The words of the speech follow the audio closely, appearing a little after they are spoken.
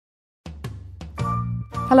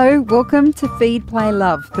Hello, welcome to Feed, Play,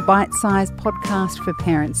 Love, the bite-sized podcast for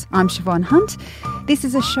parents. I'm Siobhan Hunt. This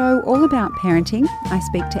is a show all about parenting. I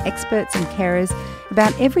speak to experts and carers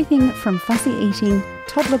about everything from fussy eating,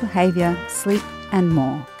 toddler behaviour, sleep and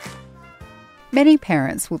more. Many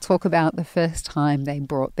parents will talk about the first time they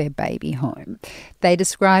brought their baby home. They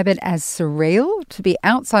describe it as surreal to be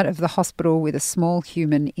outside of the hospital with a small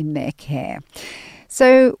human in their care.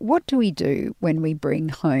 So what do we do when we bring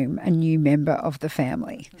home a new member of the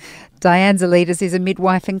family? Dianne Zalitis is a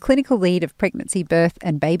midwife and clinical lead of Pregnancy, Birth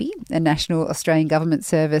and Baby, a national Australian government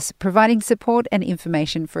service providing support and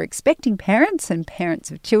information for expecting parents and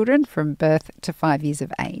parents of children from birth to 5 years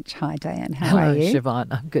of age. Hi, Dianne. How are you? Hello,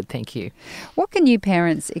 Siobhan. I'm good, thank you. What can new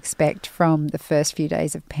parents expect from the first few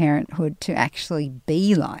days of parenthood to actually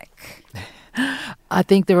be like? I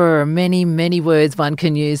think there are many, many words one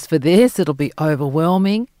can use for this. It'll be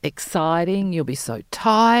overwhelming, exciting. You'll be so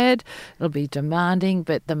tired. It'll be demanding,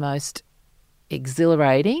 but the most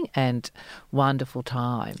exhilarating and wonderful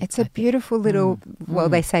time. It's a beautiful little,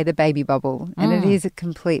 they say the baby bubble, and it is a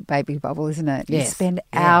complete baby bubble, isn't it? Yes. You spend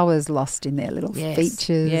hours lost in their little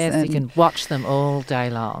features. Yes, and you can watch them all day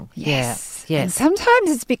long. Yes. Yes. And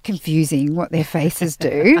sometimes it's a bit confusing what their faces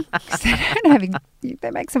do. 'Cause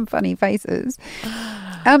they make some funny faces.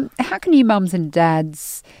 How can you mums and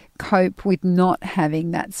dads cope with not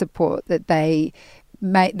having that support that they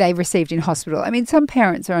received in hospital? I mean, some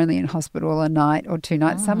parents are only in hospital a night or 2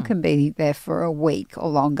 nights. Some can be there for a week or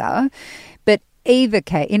longer. But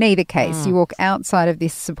in either case, you walk outside of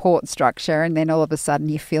this support structure and then all of a sudden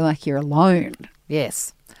you feel like you're alone.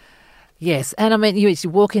 Yes. Yes, and I mean, you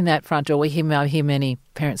walk in that front door. We hear many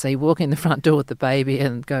parents say, you walk in the front door with the baby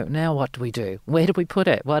and go, now what do we do? Where do we put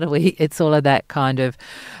it? It's all of that kind of,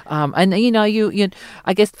 and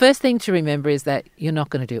I guess first thing to remember is that you're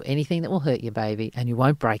not going to do anything that will hurt your baby and you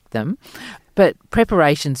won't break them. But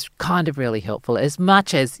preparation's kind of really helpful as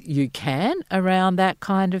much as you can around that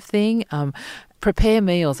kind of thing. Prepare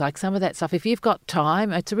meals, like some of that stuff. If you've got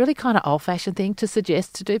time, it's a really kind of old-fashioned thing to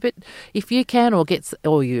suggest to do. But if you can,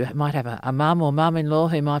 or you might have a mum or mum-in-law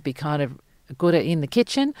who might be kind of good in the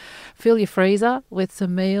kitchen, fill your freezer with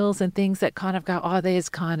some meals and things that kind of go, there's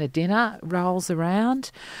kind of dinner rolls around.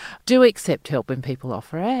 Do accept help when people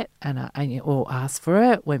offer it or ask for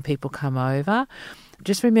it when people come over.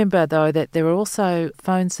 Just remember, though, that there are also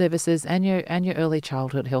phone services and your early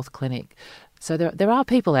childhood health clinic. So there are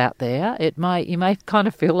people out there. You may kind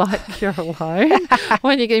of feel like you're alone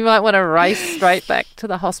when you might want to race straight back to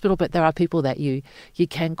the hospital, but there are people that you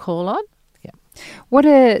can call on. Yeah. What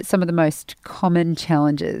are some of the most common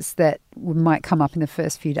challenges that might come up in the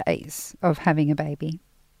first few days of having a baby?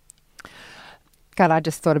 God, I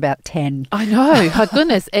just thought about 10. I know. My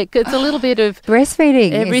goodness. It's a little bit of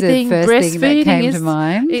breastfeeding. Everything. Is the first thing that came to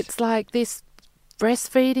mind. It's like this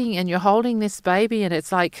breastfeeding and you're holding this baby and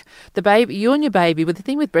it's like the baby, you and your baby, but the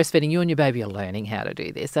thing with breastfeeding, you and your baby are learning how to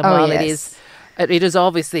do this. And while yes. it is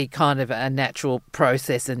obviously kind of a natural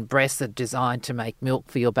process and breasts are designed to make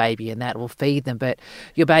milk for your baby and that will feed them, but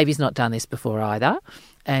your baby's not done this before either.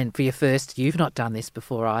 And for your first, you've not done this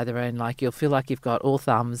before either. And like you'll feel like you've got all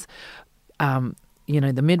thumbs.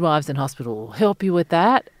 The midwives in hospital will help you with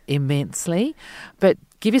that immensely. But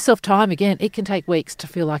give yourself time. Again, it can take weeks to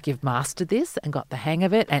feel like you've mastered this and got the hang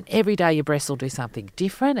of it. And every day your breasts will do something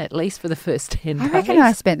different, at least for the first 10 days. I reckon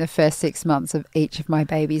I spent the first 6 months of each of my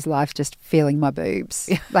baby's life just feeling my boobs.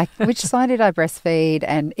 Like, which side did I breastfeed?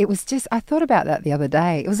 And it was just, I thought about that the other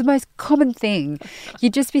day. It was the most common thing.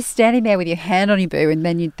 You'd just be standing there with your hand on your boob and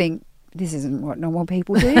then you'd think, this isn't what normal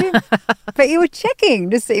people do. But you were checking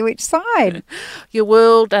to see which side. Your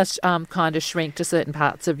world does kind of shrink to certain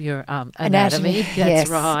parts of your anatomy. That's yes,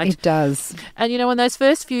 right. It does. And, in those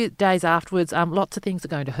first few days afterwards, lots of things are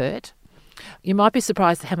going to hurt. You might be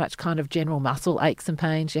surprised how much kind of general muscle aches and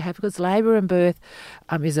pains you have because labour and birth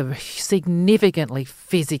is a significantly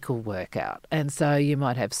physical workout. And so you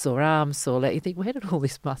might have sore arms, sore legs. You think, where did all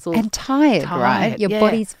this muscle? And tired, right? Your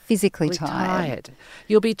body's physically tired.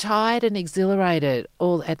 You'll be tired and exhilarated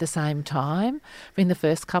all at the same time in the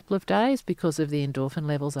first couple of days because of the endorphin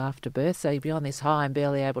levels after birth. So you'll be on this high and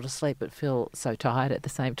barely able to sleep but feel so tired at the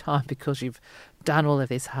same time because you've done all of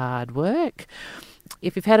this hard work.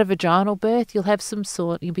 If you've had a vaginal birth, you'll have some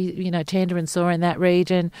sore, you'll be, tender and sore in that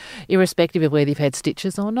region, irrespective of whether you've had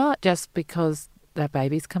stitches or not, just because that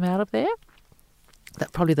baby's come out of there.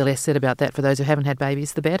 Probably the less said about that for those who haven't had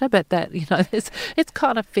babies, the better. But that, it's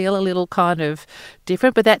kind of feel a little kind of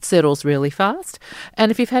different, but that settles really fast.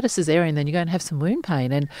 And if you've had a cesarean, then you're going to have some wound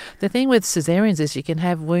pain. And the thing with cesareans is you can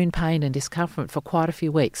have wound pain and discomfort for quite a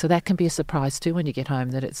few weeks. So that can be a surprise too when you get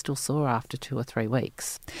home, that it's still sore after 2 or 3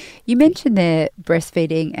 weeks. You mentioned there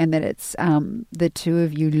breastfeeding and that it's the two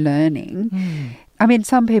of you learning. I mean,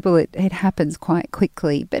 some people it happens quite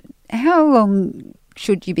quickly, but how long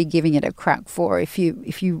should you be giving it a crack for if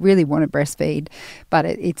you really want to breastfeed, but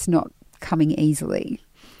it's not coming easily?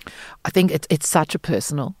 I think it's such a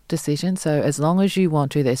personal decision. So as long as you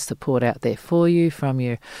want to, there's support out there for you, from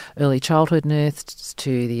your early childhood nurse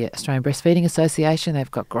to the Australian Breastfeeding Association. They've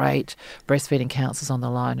got great breastfeeding counsellors on the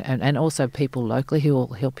line, and also people locally who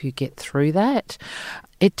will help you get through that.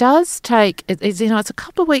 It does take, it's a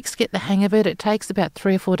couple of weeks to get the hang of it. It takes about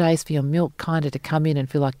 3 or 4 days for your milk kind of to come in and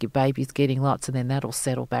feel like your baby's getting lots, and then that'll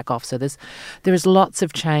settle back off. So there is lots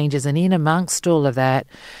of changes, and in amongst all of that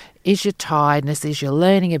is your tiredness, is your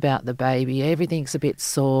learning about the baby. Everything's a bit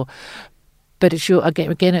sore, but it's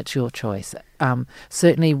it's your choice.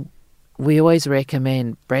 Certainly, we always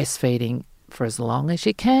recommend breastfeeding for as long as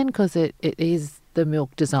you can, because it is the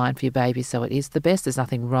milk designed for your baby, so it is the best. There's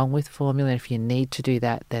nothing wrong with formula. And if you need to do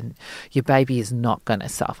that, then your baby is not going to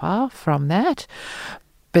suffer from that.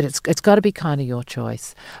 But it's got to be kind of your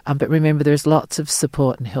choice. But remember, there's lots of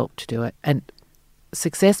support and help to do it. And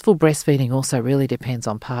successful breastfeeding also really depends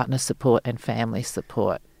on partner support and family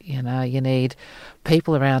support. You need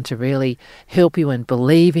people around to really help you and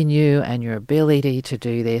believe in you and your ability to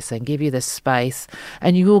do this, and give you the space.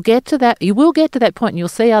 And you will get to that point, and you'll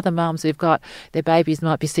see other mums who've got their babies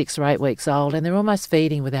might be 6 or 8 weeks old, and they're almost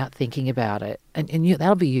feeding without thinking about it. And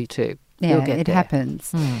that'll be you too. Yeah, it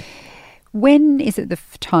happens. When is it the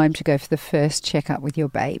time to go for the first checkup with your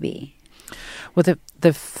baby? Well,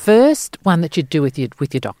 the first one that you do with your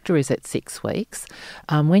doctor is at 6 weeks.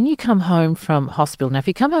 When you come home from hospital, now if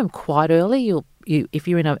you come home quite early, if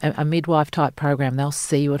you're in a midwife type program, they'll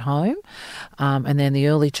see you at home, and then the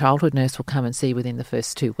early childhood nurse will come and see you within the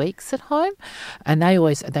first 2 weeks at home, and they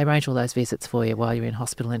arrange all those visits for you while you're in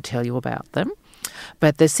hospital and tell you about them.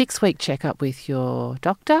 But the 6-week checkup with your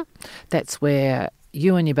doctor, that's where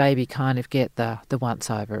you and your baby kind of get the once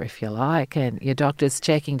over, if you like, and your doctor's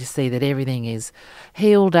checking to see that everything is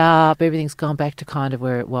healed up, everything's gone back to kind of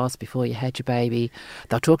where it was before you had your baby.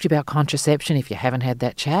 They'll talk to you about contraception if you haven't had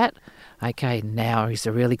that chat. Okay, now is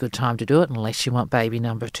a really good time to do it, unless you want baby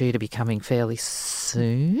number 2 to be coming fairly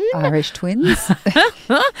soon. Irish twins.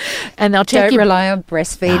 And they'll check. Don't rely on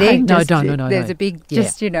breastfeeding. No. There's a big,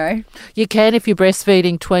 You can if you're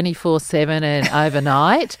breastfeeding 24/7 and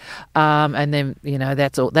overnight, and then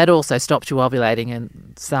that also stops you ovulating,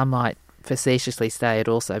 and some might facetiously say it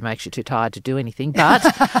also makes you too tired to do anything, but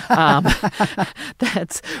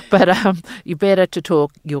you're better to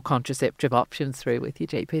talk your contraceptive options through with your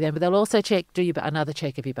GP then. But they'll also do another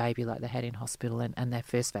check of your baby like they had in hospital, and their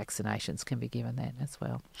first vaccinations can be given then as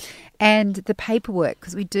well. And the paperwork,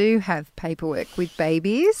 because we do have paperwork with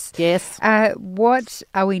babies. Yes. What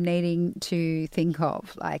are we needing to think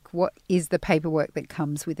of? Like, what is the paperwork that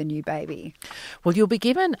comes with a new baby? Well, you'll be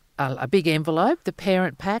given a big envelope, the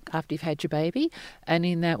parent pack, after you've had your baby, and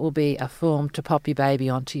in that will be a form to pop your baby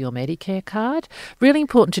onto your Medicare card. Really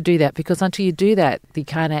important to do that, because until you do that, you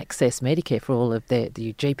can't access Medicare for all of the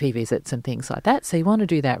GP visits and things like that. So you want to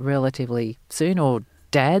do that relatively soon, or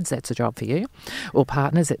dads, that's a job for you, or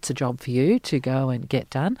partners, it's a job for you to go and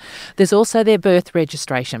get done. There's also their birth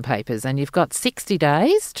registration papers, and you've got 60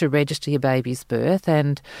 days to register your baby's birth,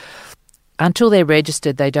 and until they're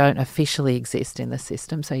registered, they don't officially exist in the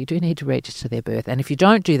system, so you do need to register their birth. And if you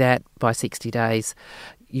don't do that by 60 days,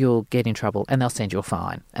 you'll get in trouble, and they'll send you a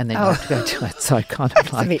fine, and then you have to go to it. So kind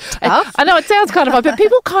of like, a bit tough. I know it sounds kind of like, but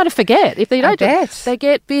people kind of forget if they don't. They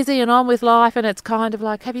get busy and on with life, and it's kind of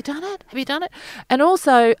like, have you done it? Have you done it? And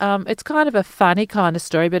also, it's kind of a funny kind of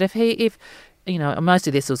story. But if most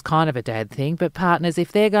of this was kind of a dad thing, but partners,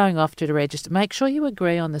 if they're going off to register, make sure you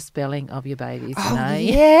agree on the spelling of your baby's name.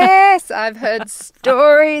 Yes, I've heard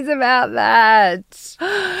stories about that.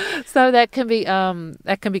 So that can be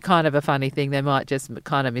kind of a funny thing. They might just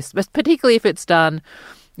kind of miss, particularly if it's done,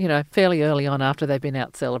 fairly early on after they've been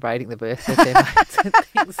out celebrating the birth of their mates and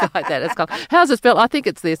things like that. It's called, how's it spelled? I think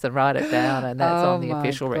it's this, and write it down, and that's on the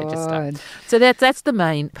official register. So that's the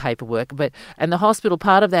main paperwork. And the hospital,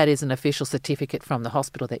 part of that is an official certificate from the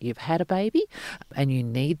hospital that you've had a baby, and you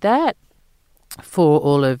need that. for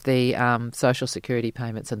all of the social security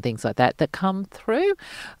payments and things like that come through.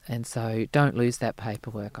 And so don't lose that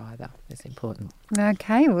paperwork either. It's important.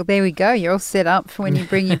 Okay, well, there we go. You're all set up for when you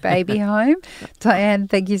bring your baby home. Dianne,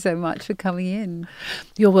 thank you so much for coming in.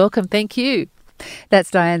 You're welcome. Thank you. That's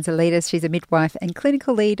Dianne Zalitis. She's a midwife and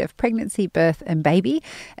clinical lead of Pregnancy, Birth and Baby,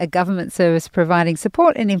 a government service providing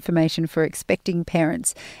support and information for expecting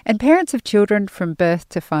parents and parents of children from birth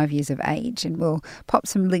to 5 years of age. And we'll pop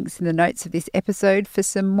some links in the notes of this episode for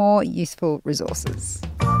some more useful resources.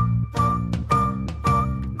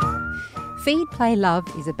 Feed, Play, Love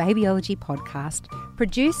is a babyology podcast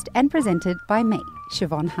produced and presented by me,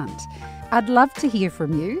 Siobhan Hunt. I'd love to hear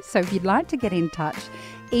from you, so if you'd like to get in touch,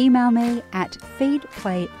 email me at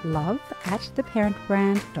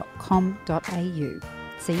feedplaylove@theparentbrand.com.au.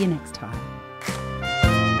 See you next time.